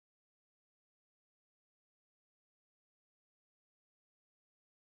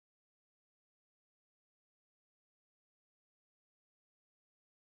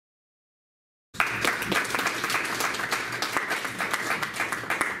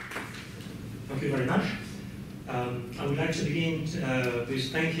Thank you very much. I would like to begin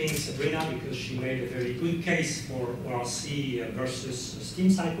with thanking Sabrina because she made a very good case for ORC versus steam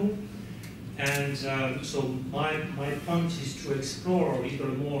cycle. And so my point is to explore a little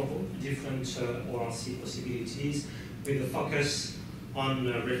more different ORC possibilities with a focus on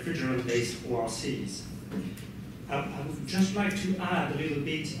refrigerant-based ORCs. I would just like to add a little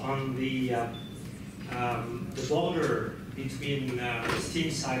bit on the border between the steam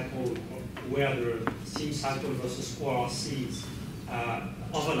cycle, where the steam cycle versus ORCs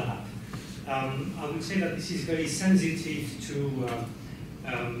overlap. I would say that this is very sensitive to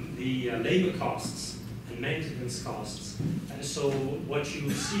the labor costs and maintenance costs. So what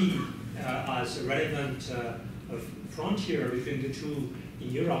you see as a relevant frontier between the two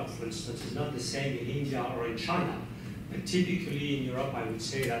in Europe, for instance, is not the same in India or in China. But typically in Europe, I would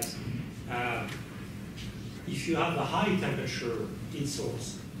say that if you have a high temperature heat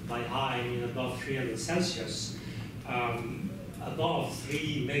source, by high I mean above 300 Celsius, above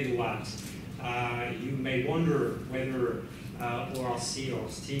 3 megawatts, you may wonder whether ORC or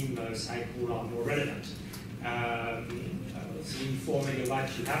steam cycle are more relevant. 3-4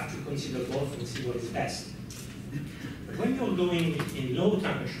 megawatts, you have to consider both and see what is best. But when you're going in lower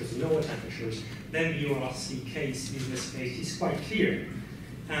temperatures, then the ORC case, business case, is quite clear.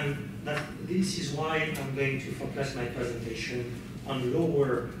 And this is why I'm going to focus my presentation on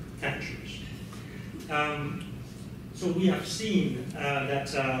lower temperatures. So we have seen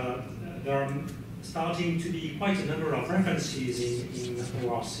that there are starting to be quite a number of references in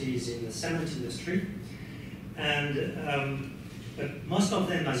ORCs in the cement industry. And but most of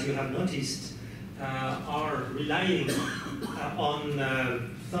them, as you have noticed, are relying on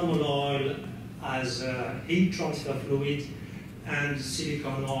thermal oil as heat transfer fluid and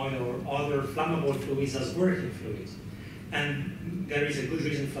silicon oil or other flammable fluids as working fluid. And there is a good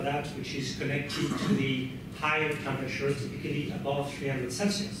reason for that, which is connected to the higher temperatures, typically above 300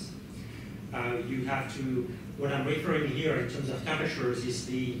 Celsius. You have to, what I'm referring here in terms of temperatures is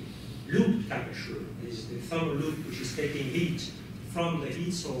the loop temperature, is the thermal loop which is taking heat from the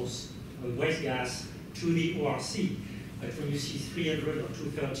heat source of waste gas to the ORC. But when you see 300 or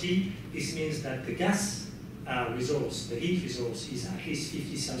 230, this means that the gas resource, the heat resource, is at least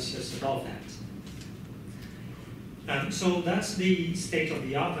 50 Celsius above that. So that's the state of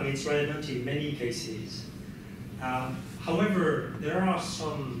the art, and it's relevant in many cases. However, there are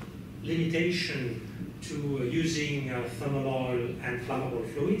some limitations to using thermal oil and flammable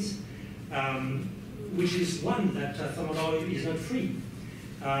fluids, which is one that thermal oil is not free.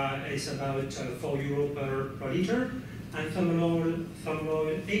 It's about €4 per liter, and thermal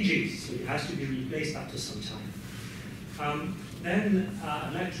oil ages, so it has to be replaced after some time. Then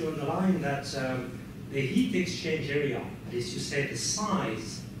I'd like to underline that the heat exchange area, that is to say the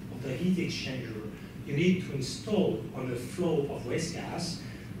size of the heat exchanger you need to install on the flow of waste gas,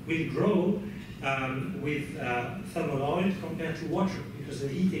 will grow with thermal oil compared to water, because the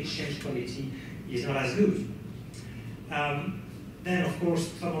heat exchange quality is not as good. Then, of course,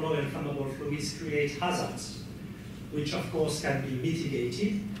 thermal oil and flammable fluids create hazards, which, of course, can be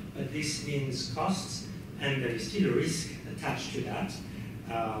mitigated, but this means costs, and there is still a risk attached to that,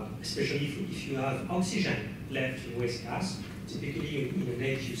 especially if you have oxygen left in waste gas, typically in an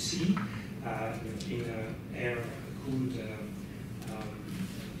AQC, in an air-cooled,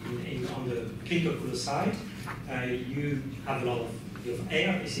 on the clinker cooler side, you have a lot of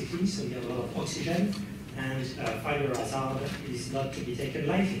air, basically, so you have a lot of oxygen, and fire hazard is not to be taken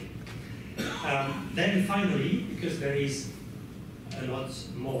lightly. Then finally, because there is a lot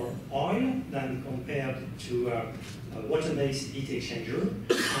more oil than compared to a water-based heat exchanger,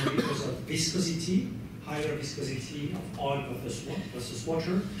 and because of viscosity, higher viscosity of oil versus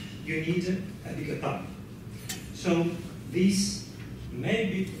water, you need a bigger pump. So this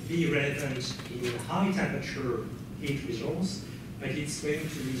may be relevant in high temperature heat resource, but it's going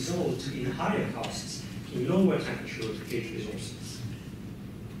to result in higher costs in lower temperature heat resources.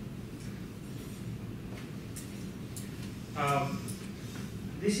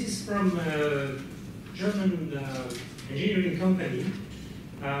 This is from a German engineering company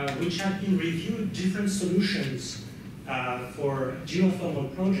which have been reviewed different solutions for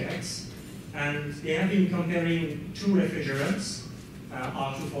geothermal projects, and they have been comparing two refrigerants,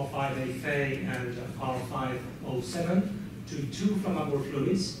 R245A and R507, to two flammable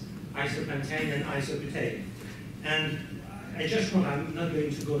fluids, isopentane and isobutane. And I'm not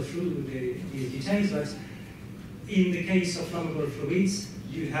going to go through these details, but in the case of flammable fluids,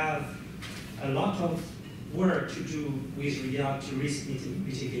 you have a lot of work to do with regard to risk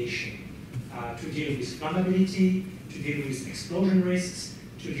mitigation, to deal with flammability, to deal with explosion risks,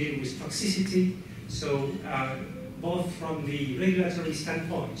 to deal with toxicity. So both from the regulatory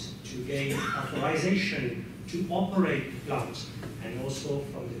standpoint to gain authorization to operate the plant, and also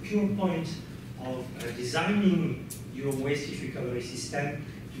from the pure point of designing your waste heat recovery system,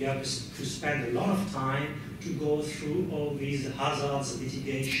 you have to spend a lot of time to go through all these hazards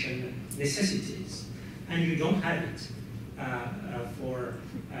mitigation necessities. And you don't have it for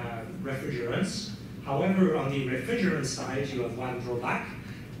refrigerants. However, on the refrigerant side, you have one drawback,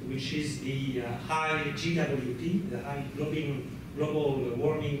 which is the high GWP, the high global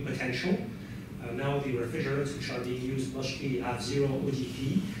warming potential. Now the refrigerants which are being used mostly have zero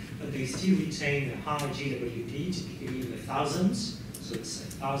ODP, but they still retain a high GWP, typically in the thousands. So it's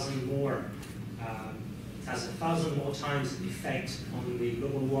 1,000 more, it has 1,000 more times the effect on the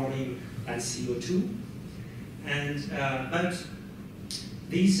global warming than CO2. And, but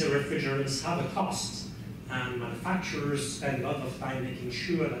these refrigerants have a cost, and manufacturers spend a lot of time making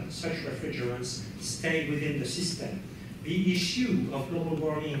sure that such refrigerants stay within the system. The issue of global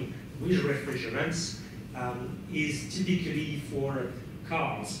warming with refrigerants is typically for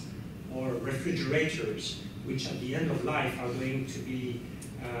cars or refrigerators, which at the end of life are going to be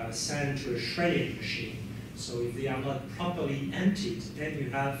sent to a shredding machine. So if they are not properly emptied, then you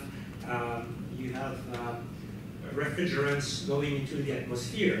have refrigerants going into the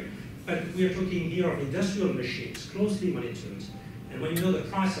atmosphere. But we are talking here of industrial machines, closely monitored. And when you know the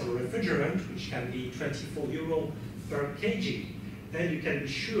price of a refrigerant, which can be 24 euro per kg, then you can be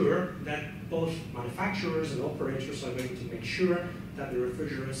sure that both manufacturers and operators are going to make sure that the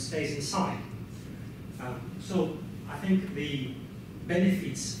refrigerant stays inside. So I think the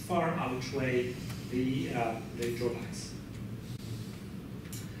benefits far outweigh the drawbacks.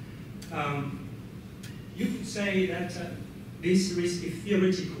 You could say that this risk is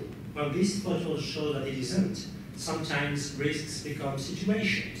theoretical. Well, these photos show that it isn't. Sometimes risks become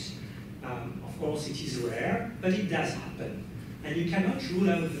situations. Of course, it is rare, but it does happen. And you cannot rule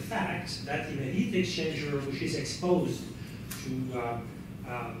out the fact that in a heat exchanger which is exposed to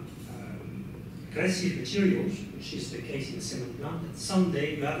aggressive materials, which is the case in the cement plant, that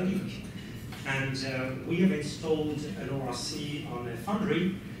someday you have a leak. And we have installed an ORC on a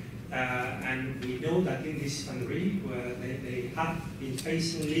foundry, and we know that in this foundry, they have been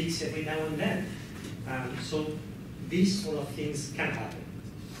facing leaks every now and then. So these sort of things can happen.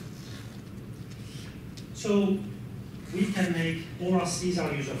 So we can make ORCs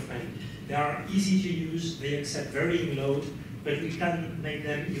are user-friendly. They are easy to use, they accept varying load, but we can make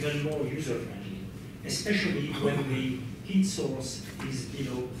them even more user-friendly, especially when the heat source is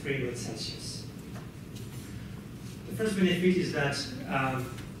below 300 Celsius. The first benefit is that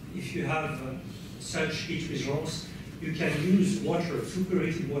if you have such heat resource, you can use water,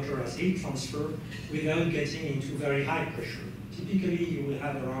 superheated water as heat transfer without getting into very high pressure. Typically, you will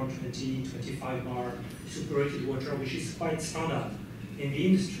have around 20-25 bar superheated water, which is quite standard in the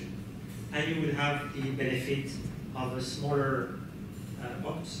industry. And you will have the benefit of a smaller,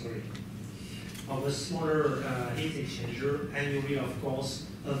 heat exchanger, and you will, of course,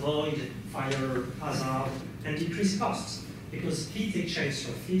 avoid fire hazard and decrease costs, because heat exchange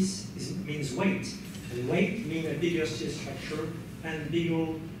surface means weight, and weight means a bigger steel structure and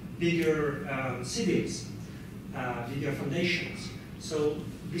bigger civils, bigger foundations. So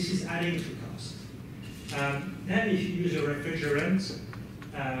this is adding to cost. Then if you use a refrigerant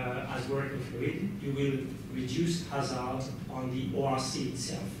as working fluid, you will reduce hazard on the ORC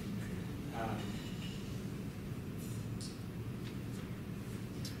itself.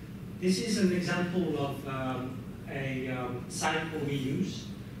 This is an example of a cycle we use.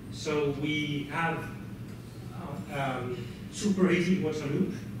 So we have superheated water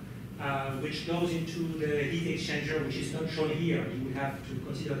loop, which goes into the heat exchanger, which is not shown here. You will have to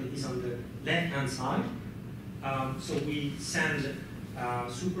consider that it is on the left-hand side. So we send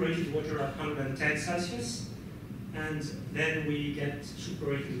superheated water at 110 Celsius, and then we get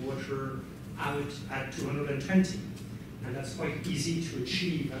superheated water out at 220. And that's quite easy to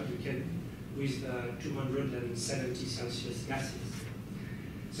achieve with 270 Celsius gases.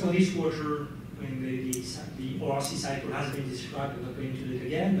 So this water, I mean, the ORC cycle has been described, I'm not going to do it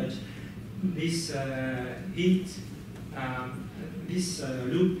again, but this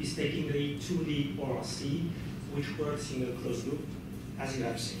loop is taking the heat to the ORC, which works in a closed loop, as you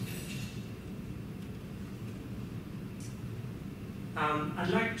have seen. I'd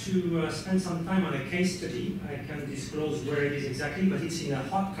like to spend some time on a case study. I can't disclose where it is exactly, but it's in a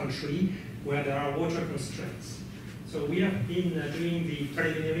hot country where there are water constraints. So we have been doing the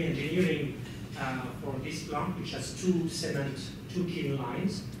preliminary engineering for this plant, which has two kiln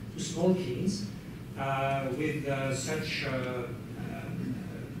lines, two small kilns, with such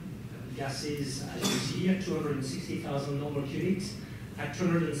gases, as you see here, 260,000 normal cubics at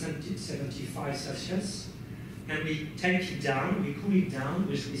 275 Celsius. And we take it down, we cool it down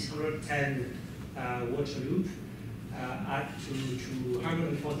with this 110 water loop up to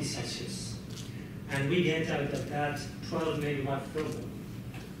 140 Celsius. And we get out of that 12 megawatt thermal.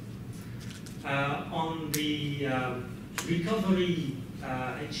 On the recovery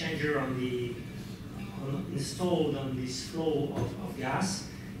exchanger installed on this flow of gas,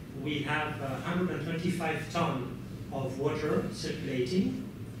 we have 125 tons of water circulating,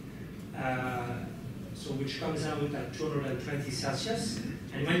 so which comes out at 220 Celsius.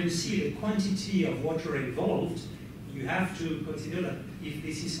 And when you see the quantity of water involved, you have to consider that if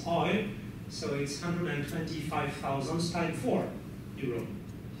this is oil, so it's 125,000 times 4 euro.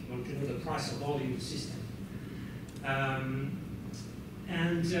 If you want to know the price of oil in the system.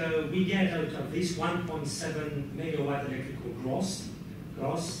 We get out of this 1.7 megawatt electrical gross,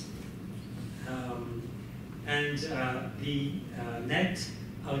 the net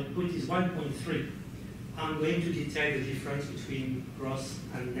output is 1.3. I'm going to detail the difference between gross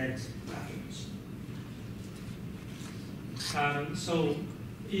and net values. So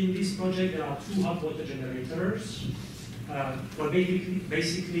in this project, there are 2 hot water generators. Well,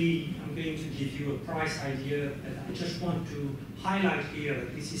 basically, I'm going to give you a price idea, and I just want to highlight here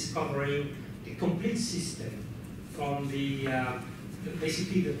that this is covering the complete system from the,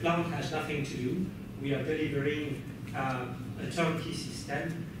 basically the plant has nothing to do. We are delivering a turnkey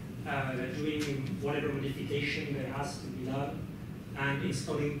system, doing whatever modification there has to be done, and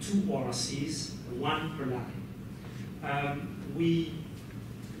installing 2 ORCs, 1 per line. We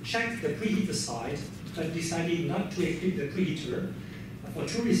checked the preheater side, but decided not to equip the preheater for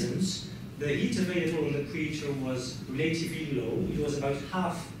 2 reasons. The heat available on the preheater was relatively low. It was about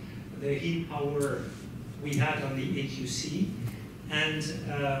half the heat power we had on the AQC. And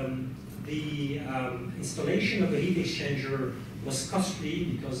the installation of the heat exchanger was costly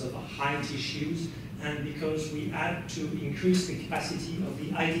because of height issues and because we had to increase the capacity of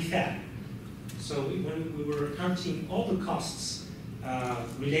the ID fan. So when we were counting all the costs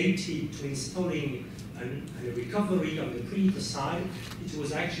related to installing a recovery on the preheater side, it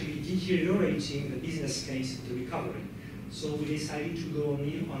was actually deteriorating the business case of the recovery. So we decided to go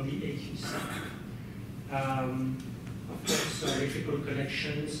only on the AQC. Of course, electrical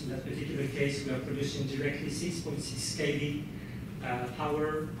connections. In that particular case, we are producing directly 6.6 kV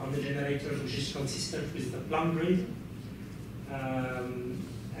power on the generator, which is consistent with the plant grid.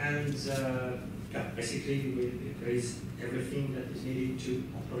 Yeah, basically, there is everything that is needed to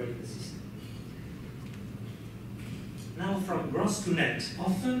operate the system. Now, from gross to net,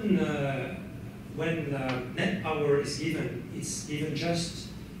 often when net power is given, it's given just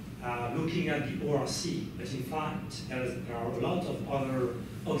looking at the ORC, but in fact, there are a lot of other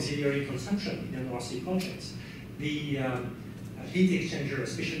auxiliary consumption in ORC projects. The heat exchanger,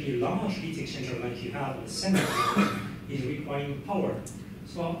 especially a large heat exchanger like you have in CemPower, is requiring power.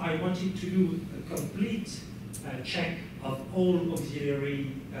 So I wanted to do a complete check of all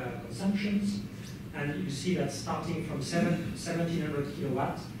auxiliary consumptions. And you see that starting from 1700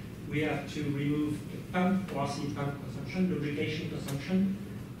 kilowatts, we have to remove the pump, ORC pump consumption, lubrication consumption,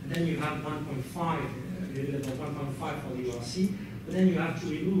 and then you have 1.5, a little bit of 1.5 for the ORC, but then you have to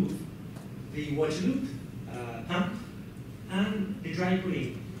remove the water loop pump and the dry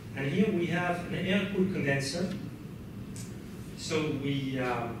cooling. And here we have an air-cooled condenser. So we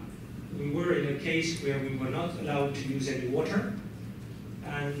were in a case where we were not allowed to use any water.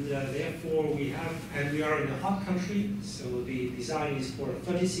 And therefore we are in a hot country, so the design is for a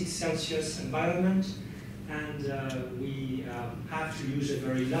 36 Celsius environment, and we have to use a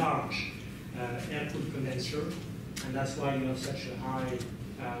very large air-cooled condenser, and that's why you have such a high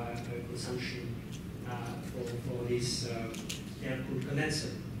consumption for this air-cooled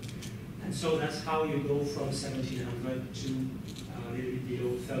condenser. And so that's how you go from 1700 to a little bit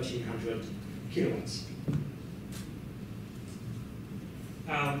below 1300 kilowatts.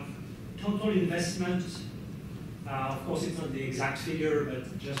 Total investment, of course it's not the exact figure,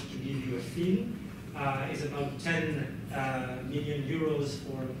 but just to give you a feel, is about 10 million euros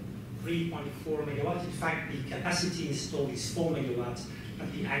for 3.4 megawatts. In fact, the capacity installed is 4 megawatts,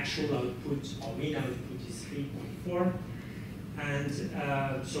 but the actual output, or mean output, is 3.4. And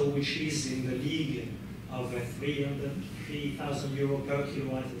so which is in the league of 3,000 euro per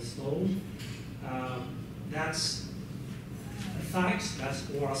kilowatt installed. That's fact that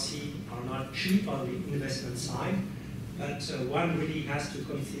ORC are not cheap on the investment side, but one really has to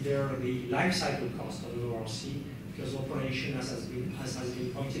consider the life cycle cost of an ORC, because operation, as has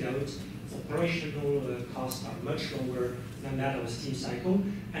been pointed out, operational costs are much lower than that of a steam cycle.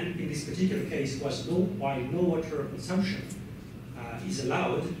 And in this particular case, while no water consumption is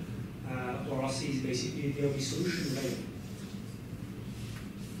allowed, ORC is basically the only solution available.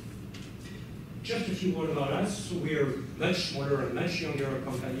 Just a few words about us. So we are much smaller and much younger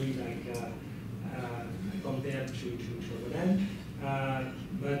company compared to them.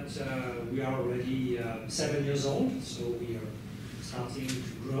 But we are already 7 years old, so we are starting to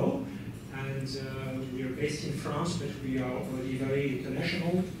grow. And we are based in France, but we are already very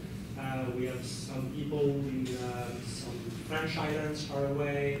international. We have some people in some French islands far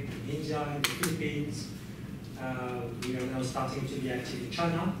away, in India, in the Philippines. We are now starting to be active in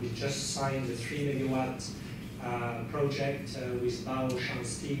China. We just signed a 3 megawatt project with Baoshan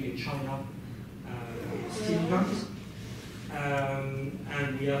Steel in China, steel plant.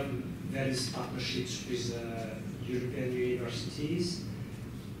 And we have various partnerships with European universities.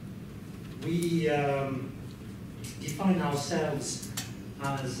 We define ourselves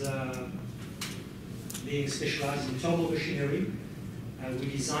as being specialized in turbo machinery. We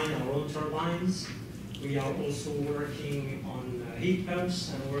design our own turbines. We are also working on heat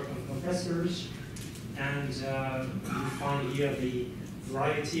pumps and work on compressors. And you find here the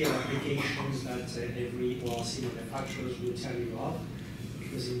variety of applications that every ORC manufacturer will tell you of,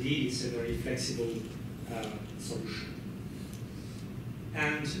 because indeed it's a very flexible solution.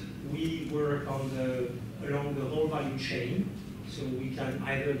 And we work on along the whole value chain. So we can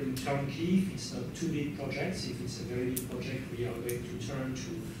either do turnkey if it's not too big projects. If it's a very big project, we are going to turn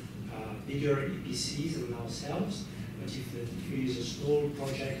to bigger EPCs than ourselves. But if it is a small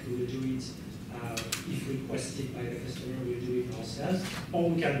project, we will do it if requested by the customer, we'll do it ourselves. Or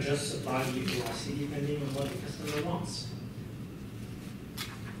we can just supply the ORC depending on what the customer wants.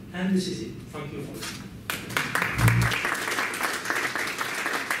 And this is it. Thank you for listening.